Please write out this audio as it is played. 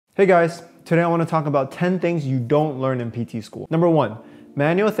Hey guys, today I want to talk about 10 things you don't learn in PT school. Number 1,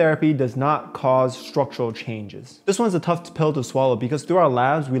 manual therapy does not cause structural changes. This one's a tough pill to swallow because through our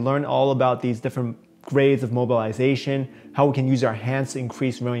labs, we learn all about these different grades of mobilization, how we can use our hands to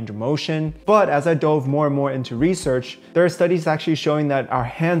increase range of motion. But as I dove more and more into research, there are studies actually showing that our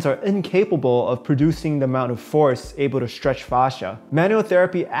hands are incapable of producing the amount of force able to stretch fascia. Manual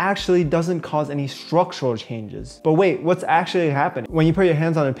therapy actually doesn't cause any structural changes. But wait, what's actually happening? When you put your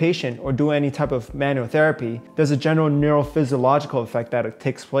hands on a patient or do any type of manual therapy, there's a general neurophysiological effect that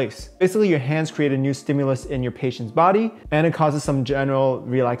takes place. Basically, your hands create a new stimulus in your patient's body, and it causes some general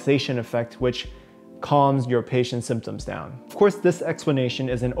relaxation effect, which calms your patient's symptoms down. Of course, this explanation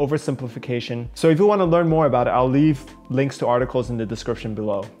is an oversimplification, so if you want to learn more about it, I'll leave links to articles in the description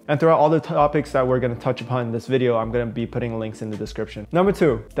below. And throughout all the topics that we're going to touch upon in this video, I'm going to be putting links in the description. Number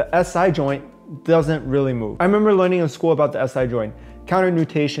 2, the SI joint doesn't really move. I remember learning in school about the SI joint, counter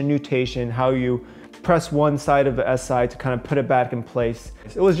nutation, how you press one side of the SI to kind of put it back in place.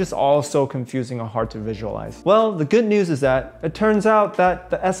 It was just all so confusing and hard to visualize. Well, the good news is that it turns out that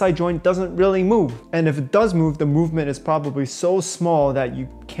the SI joint doesn't really move. And if it does move, the movement is probably so small that you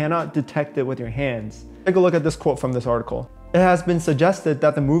cannot detect it with your hands. Take a look at this quote from this article. It has been suggested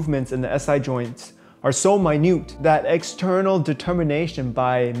that the movements in the SI joints are so minute that external determination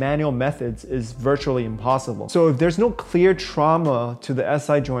by manual methods is virtually impossible. So if there's no clear trauma to the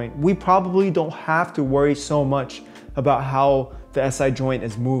SI joint, we probably don't have to worry so much about how the SI joint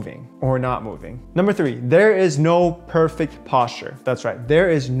is moving or not moving. Number 3, there is no perfect posture. That's right, there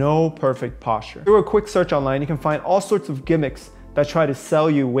is no perfect posture. Through a quick search online, you can find all sorts of gimmicks that try to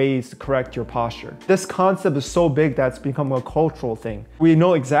sell you ways to correct your posture. This concept is so big that it's become a cultural thing. We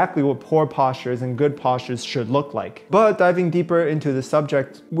know exactly what poor postures and good postures should look like. But diving deeper into the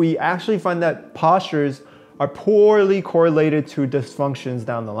subject, we actually find that postures are poorly correlated to dysfunctions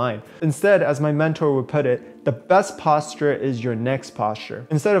down the line. Instead, as my mentor would put it, the best posture is your next posture.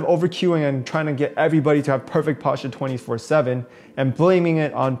 Instead of overcueing and trying to get everybody to have perfect posture 24/7 and blaming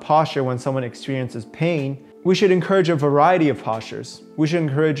it on posture when someone experiences pain, we should encourage a variety of postures. We should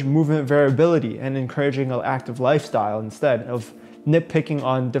encourage movement variability and encouraging an active lifestyle instead of nitpicking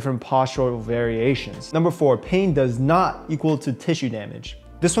on different postural variations. Number 4, pain does not equal to tissue damage.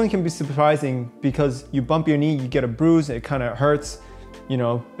 This one can be surprising because you bump your knee, you get a bruise, it kind of hurts. You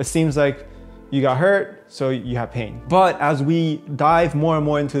know, it seems like you got hurt, so you have pain. But as we dive more and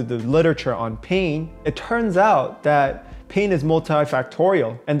more into the literature on pain, it turns out that pain is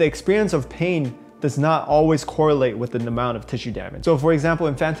multifactorial, and the experience of pain does not always correlate with the amount of tissue damage. So for example,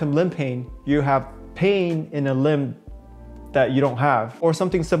 in phantom limb pain, you have pain in a limb that you don't have. Or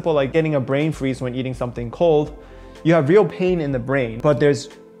something simple like getting a brain freeze when eating something cold, you have real pain in the brain, but there's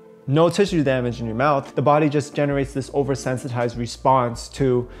no tissue damage in your mouth. The body just generates this oversensitized response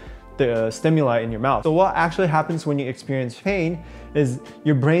to the stimuli in your mouth. So what actually happens when you experience pain is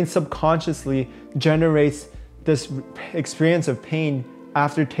your brain subconsciously generates this experience of pain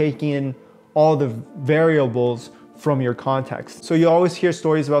after taking in all the variables from your context. So you always hear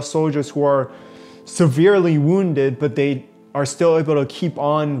stories about soldiers who are severely wounded, but they are still able to keep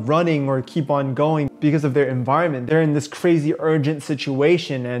on running or keep on going because of their environment. They're in this crazy urgent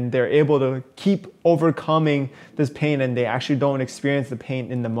situation and they're able to keep overcoming this pain and they actually don't experience the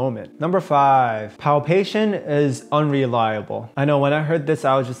pain in the moment. Number 5, palpation is unreliable. I know when I heard this,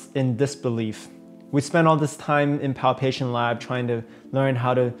 I was just in disbelief. We spent all this time in palpation lab trying to learn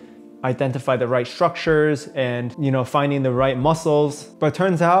how to identify the right structures and, finding the right muscles. But it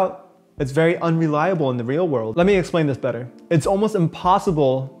turns out it's very unreliable in the real world. Let me explain this better. It's almost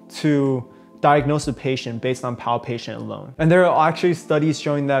impossible to diagnose a patient based on palpation alone. And there are actually studies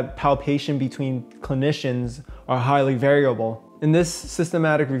showing that palpation between clinicians are highly variable. In this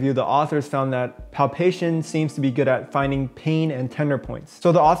systematic review, the authors found that palpation seems to be good at finding pain and tender points.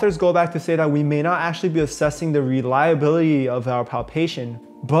 So the authors go back to say that we may not actually be assessing the reliability of our palpation,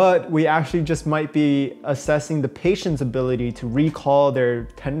 but we actually just might be assessing the patient's ability to recall their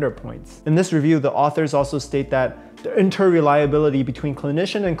tender points. In this review, the authors also state that the interreliability between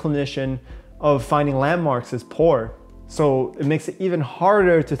clinician and clinician of finding landmarks is poor. So it makes it even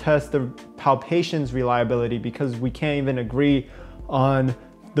harder to test the palpation's reliability because we can't even agree on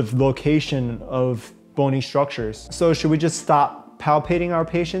the location of bony structures. So should we just stop palpating our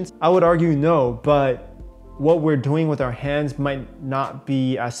patients? I would argue no, but what we're doing with our hands might not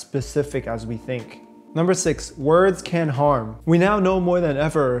be as specific as we think. Number 6, words can harm. We now know more than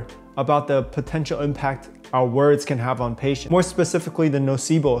ever about the potential impact our words can have on patients, more specifically the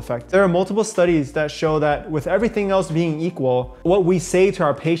nocebo effect. There are multiple studies that show that with everything else being equal, what we say to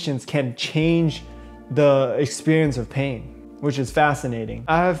our patients can change the experience of pain. which is fascinating.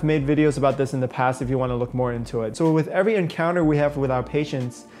 I have made videos about this in the past if you want to look more into it. So with every encounter we have with our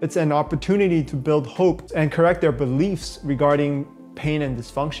patients, it's an opportunity to build hope and correct their beliefs regarding pain and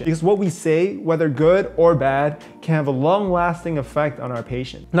dysfunction. Because what we say, whether good or bad, can have a long-lasting effect on our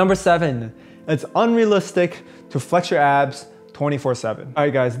patient. Number 7, it's unrealistic to flex your abs 24/7. All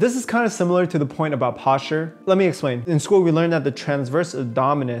right guys, this is kind of similar to the point about posture. Let me explain. In school, we learned that the transverse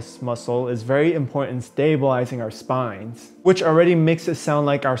abdominis muscle is very important in stabilizing our spines, which already makes it sound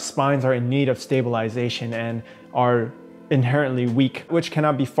like our spines are in need of stabilization and are inherently weak, which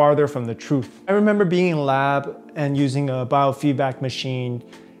cannot be farther from the truth. I remember being in lab and using a biofeedback machine,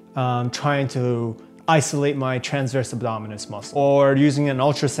 trying to isolate my transverse abdominis muscle, or using an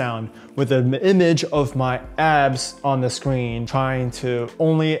ultrasound with an image of my abs on the screen, trying to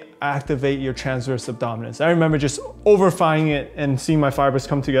only activate your transverse abdominis. I remember just overfying it and seeing my fibers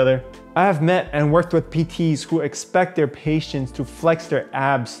come together. I have met and worked with PTs who expect their patients to flex their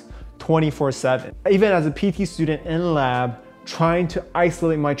abs 24/7. Even as a PT student in lab, trying to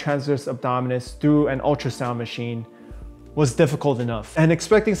isolate my transverse abdominis through an ultrasound machine was difficult enough. And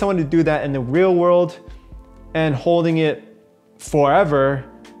expecting someone to do that in the real world and holding it forever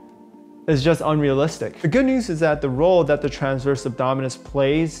is just unrealistic. The good news is that the role that the transverse abdominis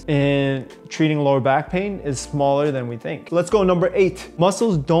plays in treating lower back pain is smaller than we think. Let's go number 8.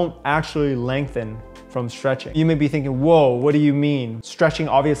 Muscles don't actually lengthen from stretching. You may be thinking, whoa, what do you mean? Stretching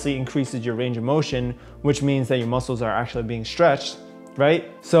obviously increases your range of motion, which means that your muscles are actually being stretched, right?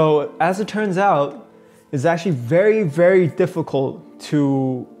 So as it turns out, it's actually very, very difficult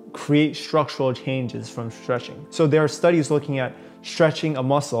to create structural changes from stretching. So there are studies looking at stretching a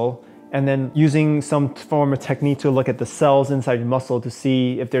muscle and then using some form of technique to look at the cells inside your muscle to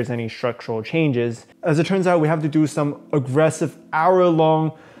see if there's any structural changes. As it turns out, we have to do some aggressive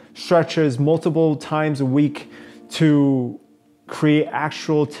hour-long stretches multiple times a week to create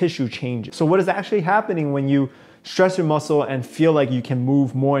actual tissue changes. So what is actually happening when you stretch your muscle and feel like you can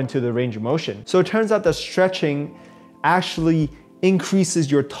move more into the range of motion? So it turns out that stretching actually increases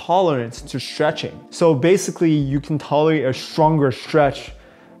your tolerance to stretching. So basically you can tolerate a stronger stretch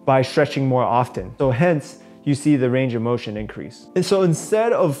by stretching more often. So hence you see the range of motion increase. And so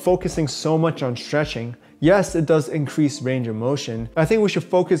instead of focusing so much on stretching, yes, it does increase range of motion. I think we should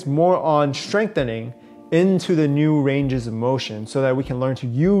focus more on strengthening into the new ranges of motion so that we can learn to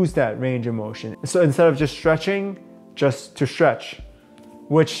use that range of motion. So instead of just stretching, just to stretch,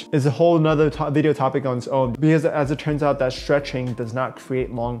 which is a whole nother video topic on its own, because as it turns out that stretching does not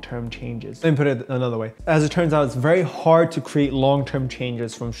create long-term changes. Let me put it another way. As it turns out, it's very hard to create long-term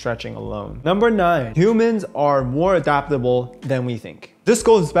changes from stretching alone. Number 9, humans are more adaptable than we think. This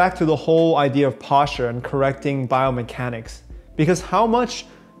goes back to the whole idea of posture and correcting biomechanics, because how much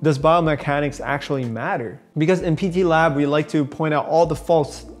does biomechanics actually matter? Because in PT lab, we like to point out all the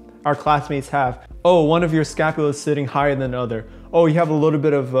faults our classmates have. Oh, one of your scapula is sitting higher than the other. Oh, you have a little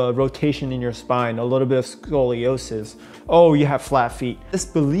bit of rotation in your spine, a little bit of scoliosis. Oh, you have flat feet. This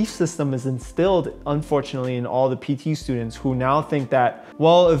belief system is instilled, unfortunately, in all the PT students who now think that,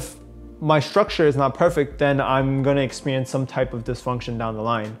 well, if my structure is not perfect, then I'm gonna experience some type of dysfunction down the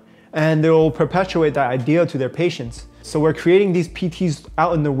line. And they will perpetuate that idea to their patients. So we're creating these PTs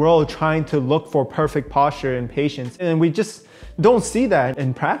out in the world trying to look for perfect posture in patients, and we just don't see that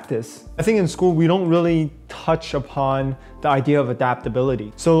in practice. I think in school we don't really touch upon the idea of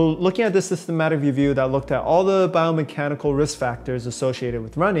adaptability. So looking at this systematic review that looked at all the biomechanical risk factors associated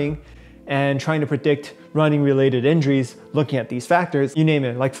with running and trying to predict running related injuries, looking at these factors, you name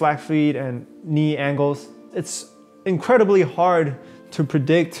it, like flat feet and knee angles, it's incredibly hard to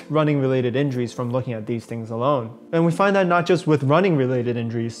predict running related injuries from looking at these things alone. And we find that not just with running related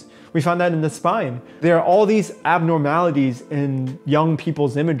injuries, we find that in the spine. There are all these abnormalities in young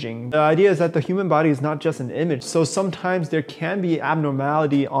people's imaging. The idea is that the human body is not just an image. So sometimes there can be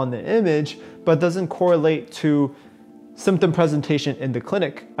abnormality on the image, but doesn't correlate to symptom presentation in the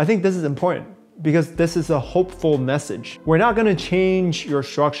clinic. I think this is important, because this is a hopeful message. We're not gonna change your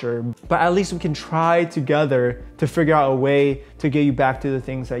structure, but at least we can try together to figure out a way to get you back to the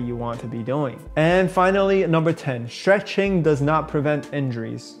things that you want to be doing. And finally, number 10, stretching does not prevent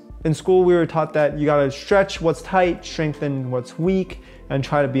injuries. In school, we were taught that you gotta stretch what's tight, strengthen what's weak, and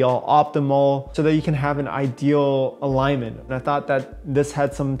try to be all optimal so that you can have an ideal alignment. And I thought that this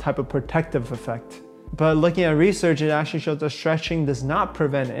had some type of protective effect. But looking at research, it actually shows that stretching does not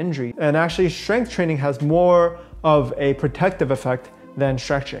prevent injury. And actually strength training has more of a protective effect than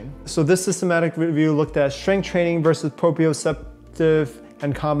stretching. So this systematic review looked at strength training versus proprioceptive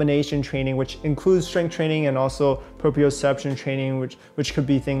and combination training, which includes strength training and also proprioception training, which could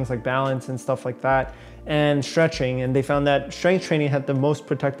be things like balance and stuff like that. and stretching, and they found that strength training had the most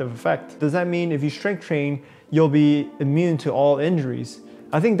protective effect. Does that mean if you strength train, you'll be immune to all injuries?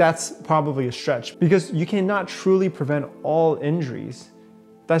 I think that's probably a stretch, because you cannot truly prevent all injuries.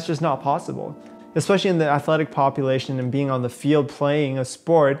 That's just not possible. Especially in the athletic population and being on the field playing a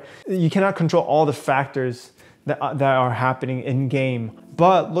sport, you cannot control all the factors that are happening in game.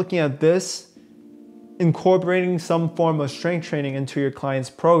 But looking at this, incorporating some form of strength training into your client's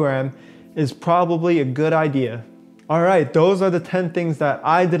program is probably a good idea. All right, those are the 10 things that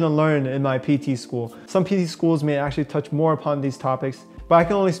I didn't learn in my PT school. Some PT schools may actually touch more upon these topics, but I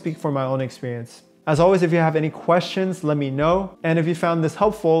can only speak from my own experience. As always, if you have any questions, let me know. And if you found this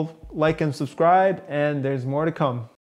helpful, like and subscribe, and there's more to come.